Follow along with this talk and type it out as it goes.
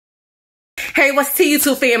Hey, what's to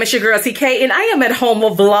YouTube fam? It's your girl TK, and I am at home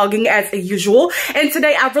vlogging as usual. And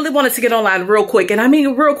today I really wanted to get online real quick, and I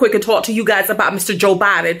mean real quick, and talk to you guys about Mr. Joe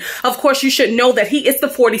Biden. Of course, you should know that he is the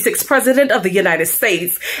 46th president of the United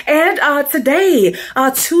States. And today,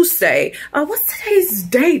 Tuesday, what's today's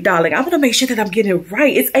date, darling? I want to make sure that I'm getting it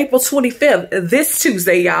right. It's April 25th, this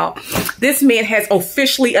Tuesday, y'all. This man has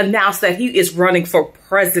officially announced that he is running for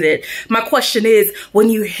president. My question is, when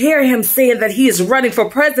you hear him saying that he is running for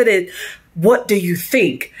president, what do you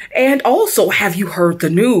think? And also, have you heard the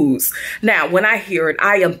news? Now, when I hear it,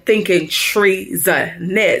 I am thinking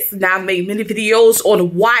treasonous. Now, I've made many videos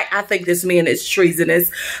on why I think this man is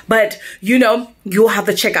treasonous, but you know, you'll have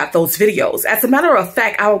to check out those videos. As a matter of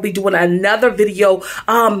fact, I will be doing another video.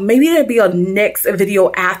 Maybe it'll be a next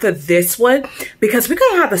video after this one, because we're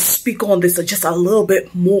going to have to speak on this just a little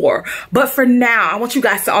bit more. But for now, I want you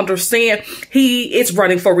guys to understand he is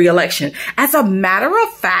running for re-election. As a matter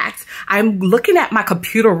of fact, I'm looking at my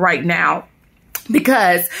computer right now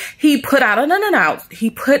because he put out an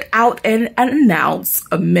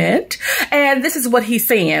announcement, and this is what he's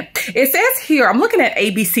saying. It says here, I'm looking at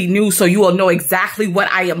ABC News, so you will know exactly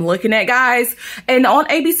what I am looking at, guys. And on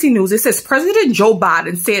ABC News, it says President Joe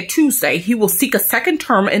Biden said Tuesday he will seek a second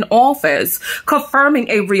term in office, confirming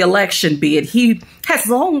a re-election bid he has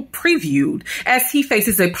long previewed as he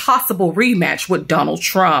faces a possible rematch with Donald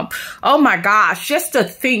Trump. Oh my gosh, just to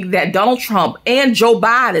think that Donald Trump and Joe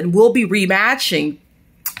Biden will be rematching.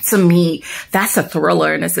 To me, that's a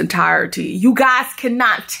thriller in its entirety. You guys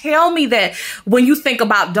cannot tell me that when you think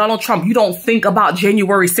about Donald Trump, you don't think about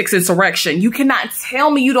January 6th insurrection. You cannot tell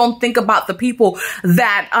me you don't think about the people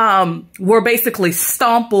that were basically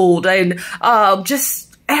stumbled and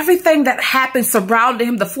just everything that happened surrounding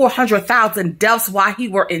him, the 400,000 deaths while he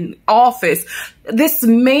were in office. This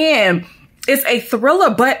man is a thriller,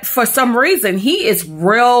 but for some reason he is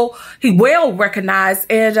well recognized,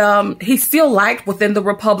 and he's still liked within the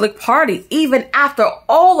Republican Party, even after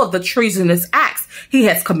all of the treasonous acts he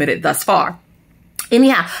has committed thus far.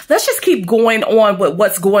 Anyhow, let's just keep going on with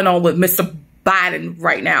what's going on with Mr. Biden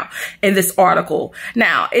right now in this article.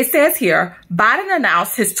 Now, it says here, Biden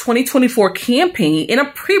announced his 2024 campaign in a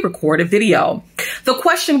pre-recorded video. The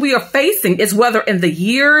question we are facing is whether in the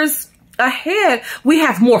years ahead we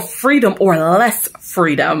have more freedom or less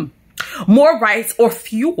freedom, more rights or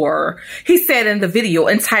fewer, he said in the video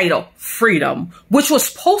entitled Freedom, which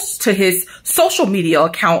was posted to his social media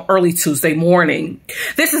account early Tuesday morning.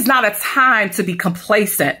 This is not a time to be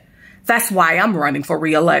complacent. That's why I'm running for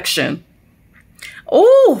re-election.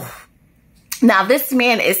 Oh, now this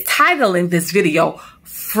man is titling this video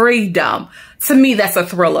Freedom. To me, that's a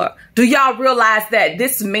thriller. Do y'all realize that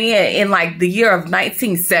this man in like the year of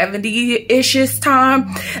 1970-ish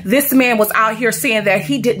time, this man was out here saying that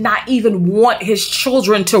he did not even want his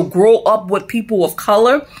children to grow up with people of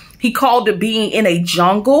color. He called it being in a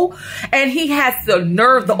jungle, and he has the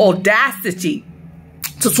nerve, the audacity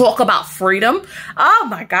to talk about freedom. Oh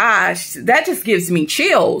my gosh, that just gives me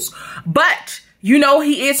chills. But you know,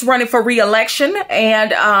 he is running for re-election,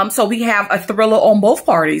 and so we have a thriller on both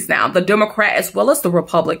parties now, the Democrat as well as the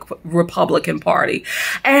Republican Party.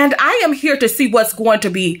 And I am here to see what's going to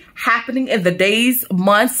be happening in the days,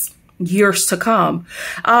 months, years to come.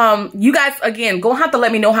 You guys, again, gonna have to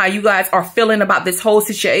let me know how you guys are feeling about this whole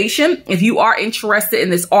situation. If you are interested in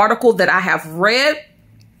this article that I have read,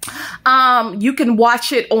 you can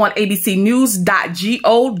watch it on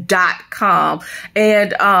abcnews.go.com,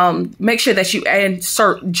 and make sure that you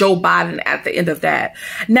insert Joe Biden at the end of that.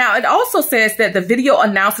 Now, it also says that the video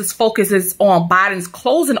announces focuses on Biden's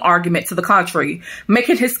closing argument to the country,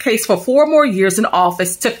 making his case for 4 more years in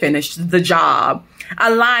office to finish the job, a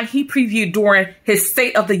line he previewed during his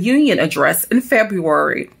State of the Union address in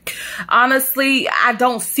February. Honestly, I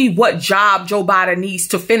don't see what job Joe Biden needs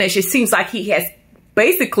to finish. It seems like he has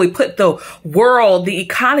basically put the world, the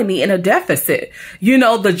economy in a deficit. You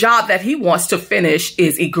know, the job that he wants to finish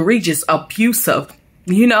is egregious, abusive,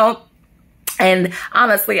 you know. And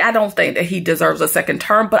honestly, I don't think that he deserves a second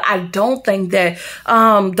term, but I don't think that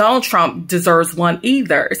Donald Trump deserves one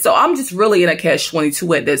either. So I'm just really in a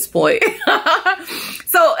catch-22 at this point.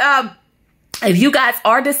 So, if you guys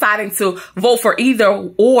are deciding to vote for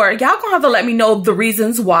either or, y'all gonna have to let me know the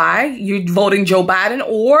reasons why you're voting Joe Biden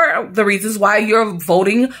or the reasons why you're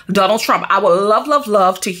voting Donald Trump. I would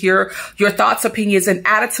love to hear your thoughts, opinions, and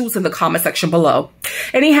attitudes in the comment section below.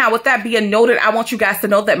 Anyhow, with that being noted, I want you guys to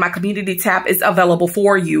know that my community tab is available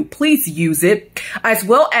for you. Please use it, as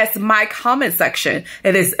well as my comment section.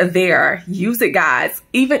 It is there. Use it, guys.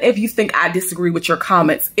 Even if you think I disagree with your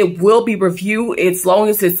comments, it will be reviewed as long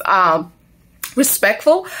as it's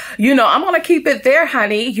respectful, you know, I'm gonna keep it there,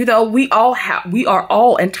 honey. You know, we are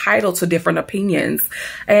all entitled to different opinions,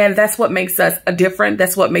 and that's what makes us different.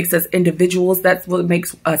 That's what makes us individuals. That's what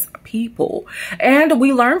makes us people, and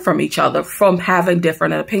we learn from each other from having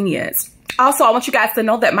different opinions. Also, I want you guys to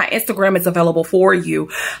know that my Instagram is available for you.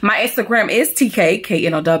 My Instagram is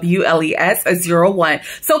TKKNOWLES01.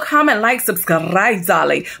 So comment, like, subscribe,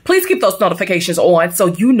 darling. Please keep those notifications on so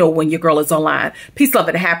you know when your girl is online. Peace, love,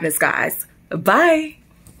 and happiness, guys. Bye.